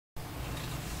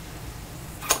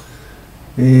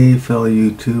Hey fellow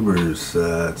YouTubers,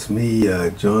 it's me,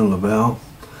 John Lavelle.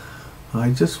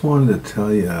 I just wanted to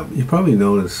tell you, you probably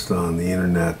noticed on the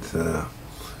internet,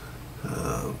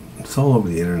 it's all over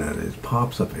the internet, it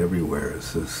pops up everywhere.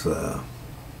 It's this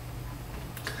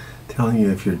telling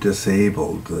you if you're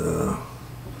disabled,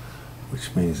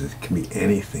 which means it can be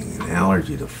anything, an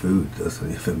allergy to food,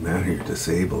 doesn't even matter, you're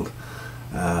disabled.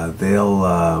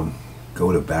 They'll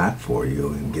go to bat for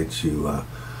you and get you,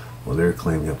 well, they're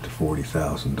claiming up to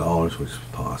 $40,000, which is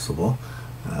possible.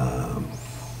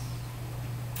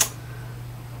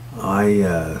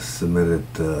 I submitted,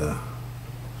 I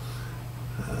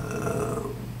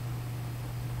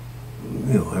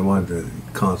wanted a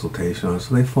consultation on it,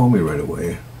 so they phoned me right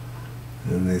away.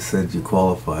 And they said, you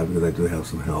qualify because I do have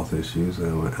some health issues.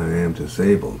 And I am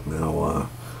disabled. Now,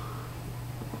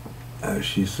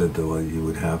 she said that, well, you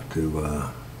would have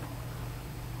to,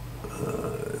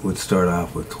 it would start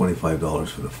off with $25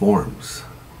 for the forms.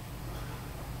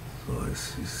 So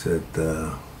she said,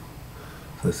 so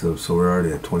I said, so we're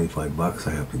already at 25 bucks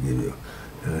I have to give you.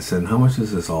 And I said, how much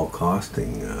is this all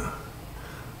costing?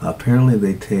 Apparently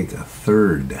they take a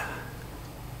third.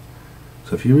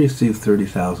 So if you receive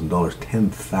 $30,000,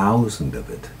 10,000 of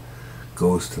it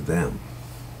goes to them.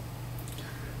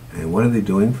 And what are they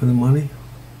doing for the money?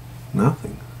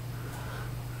 Nothing.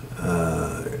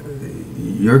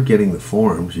 You're getting the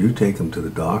forms, you take them to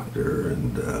the doctor,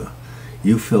 and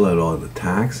you fill out all the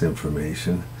tax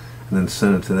information and then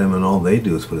send it to them, and all they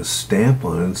do is put a stamp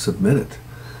on it and submit it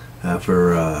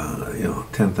for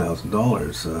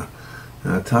 $10,000.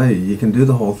 I'll tell you, you can do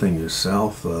the whole thing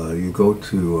yourself. You go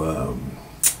to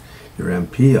your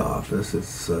MP office.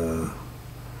 It's a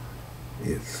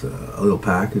little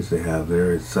package they have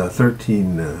there. It's a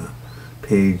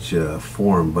 13-page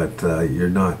form, but you're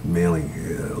not mailing.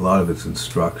 A lot of it's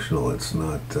instructional. It's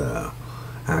not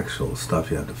actual stuff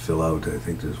you have to fill out. I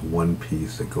think there's one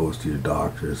piece that goes to your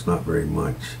doctor. It's not very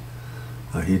much.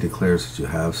 He declares that you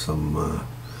have some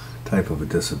type of a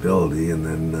disability, and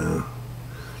then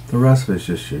the rest of it's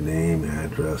just your name,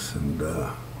 address, and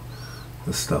the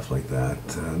stuff like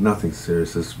that. Nothing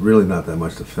serious. It's really not that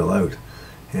much to fill out.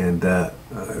 And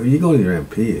you go to your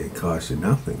MP, it costs you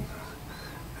nothing.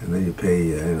 And then you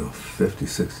pay 50,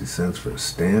 60 cents for a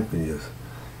stamp, and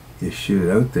you shoot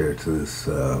it out there to this,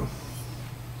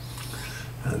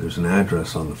 there's an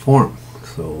address on the form.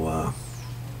 So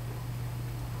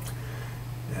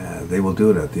they will do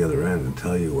it at the other end and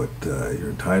tell you what you're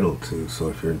entitled to. So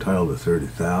if you're entitled to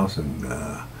 30,000,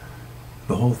 the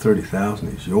whole 30,000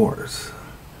 is yours.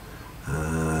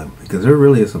 Because there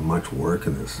really isn't much work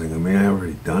in this thing. I mean, I've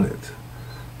already done it.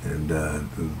 And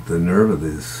the nerve of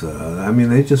this, I mean,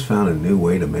 they just found a new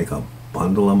way to make a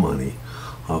bundle of money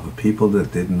off of people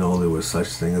that didn't know there was such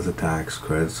thing as a tax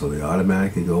credit, so they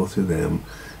automatically go through them,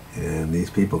 and these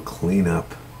people clean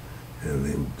up, and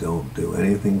they don't do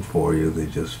anything for you. They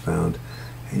just found,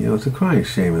 and, it's a crying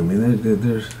shame. I mean,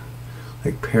 there's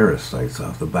like parasites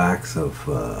off the backs of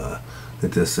the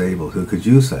disabled who could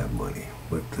use that money,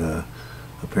 but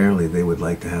apparently they would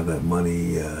like to have that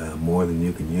money more than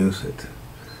you can use it.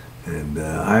 And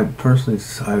I personally,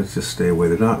 I would just stay away.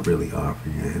 They're not really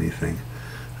offering you anything.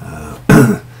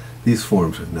 These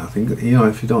forms are nothing.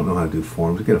 If you don't know how to do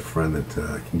forms, get a friend that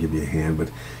can give you a hand. But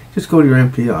just go to your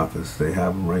MP office. They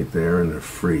have them right there, and they're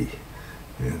free.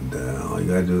 And all you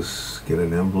gotta do is get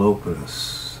an envelope and a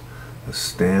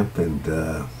stamp, and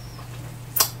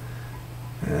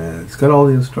it's got all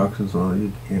the instructions on it.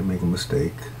 You can't make a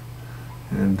mistake.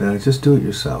 And just do it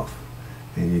yourself,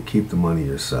 and you keep the money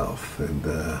yourself. And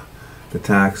the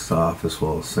tax office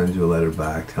will send you a letter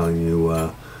back telling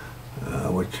you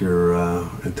what you're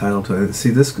entitled to. And see,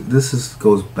 this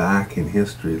goes back in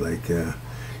history, like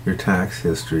your tax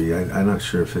history. I'm not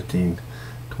sure, 15,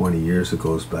 20 years it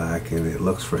goes back, and it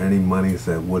looks for any monies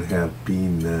that would have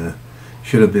been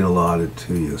should have been allotted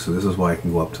to you. So this is why it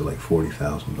can go up to like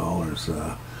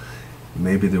 $40,000.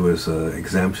 Maybe there was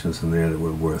exemptions in there that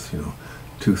were worth $2,000,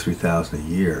 $3,000 a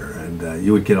year, and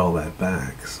you would get all that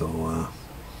back. So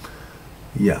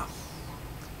yeah,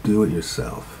 do it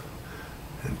yourself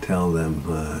and tell them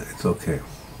it's okay.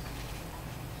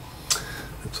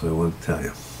 That's what I wanted to tell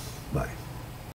you. Bye.